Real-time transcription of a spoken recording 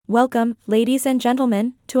Welcome, ladies and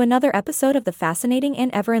gentlemen, to another episode of the fascinating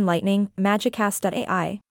and ever-enlightening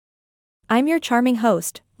Magicast.ai. I'm your charming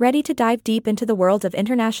host, ready to dive deep into the world of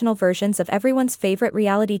international versions of everyone's favorite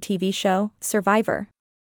reality TV show, Survivor.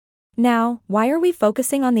 Now, why are we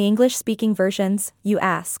focusing on the English-speaking versions, you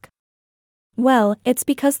ask? Well, it's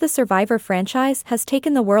because the Survivor franchise has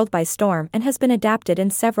taken the world by storm and has been adapted in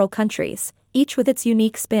several countries, each with its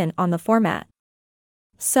unique spin on the format.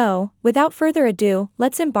 So, without further ado,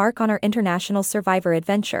 let's embark on our international Survivor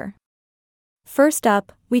adventure. First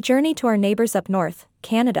up, we journey to our neighbors up north,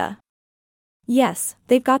 Canada. Yes,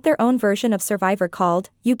 they've got their own version of Survivor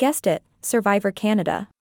called, you guessed it, Survivor Canada.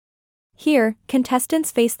 Here,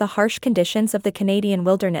 contestants face the harsh conditions of the Canadian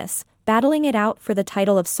wilderness, battling it out for the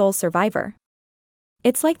title of sole survivor.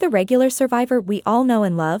 It's like the regular Survivor we all know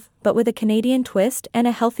and love, but with a Canadian twist and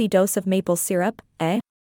a healthy dose of maple syrup, eh?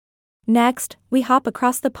 Next, we hop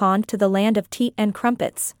across the pond to the land of tea and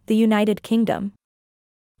crumpets, the United Kingdom.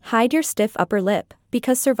 Hide your stiff upper lip,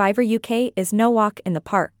 because Survivor UK is no walk in the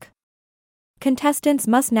park. Contestants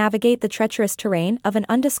must navigate the treacherous terrain of an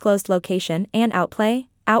undisclosed location and outplay,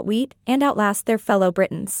 outwit, and outlast their fellow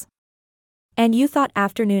Britons. And you thought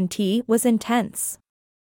afternoon tea was intense?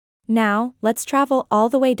 Now, let's travel all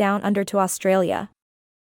the way down under to Australia.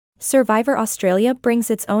 Survivor Australia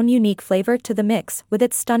brings its own unique flavor to the mix with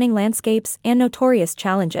its stunning landscapes and notorious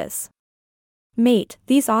challenges. Mate,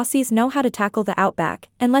 these Aussies know how to tackle the outback,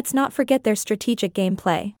 and let's not forget their strategic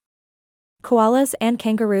gameplay. Koalas and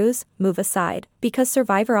kangaroos, move aside, because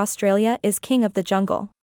Survivor Australia is king of the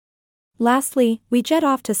jungle. Lastly, we jet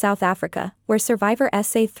off to South Africa, where Survivor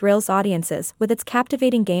SA thrills audiences with its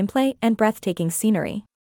captivating gameplay and breathtaking scenery.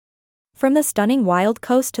 From the stunning wild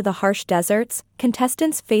coast to the harsh deserts,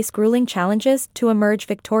 contestants face grueling challenges to emerge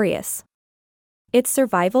victorious. It's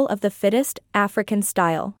survival of the fittest, African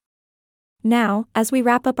style. Now, as we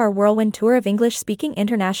wrap up our whirlwind tour of English-speaking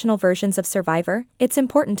international versions of Survivor, it's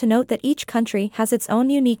important to note that each country has its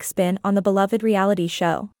own unique spin on the beloved reality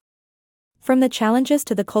show. From the challenges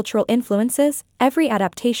to the cultural influences, every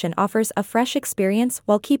adaptation offers a fresh experience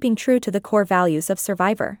while keeping true to the core values of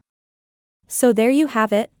Survivor. So there you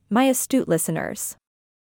have it, my astute listeners.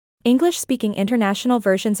 English-speaking international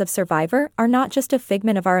versions of Survivor are not just a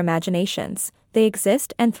figment of our imaginations, they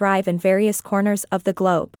exist and thrive in various corners of the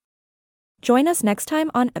globe. Join us next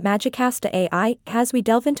time on Magicast.ai as we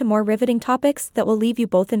delve into more riveting topics that will leave you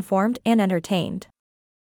both informed and entertained.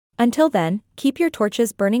 Until then, keep your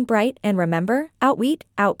torches burning bright and remember, outwit,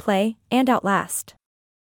 outplay, and outlast.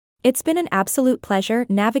 It's been an absolute pleasure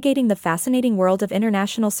navigating the fascinating world of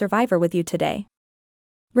international Survivor with you today.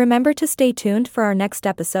 Remember to stay tuned for our next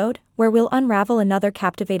episode, where we'll unravel another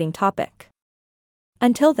captivating topic.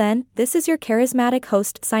 Until then, this is your charismatic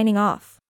host signing off.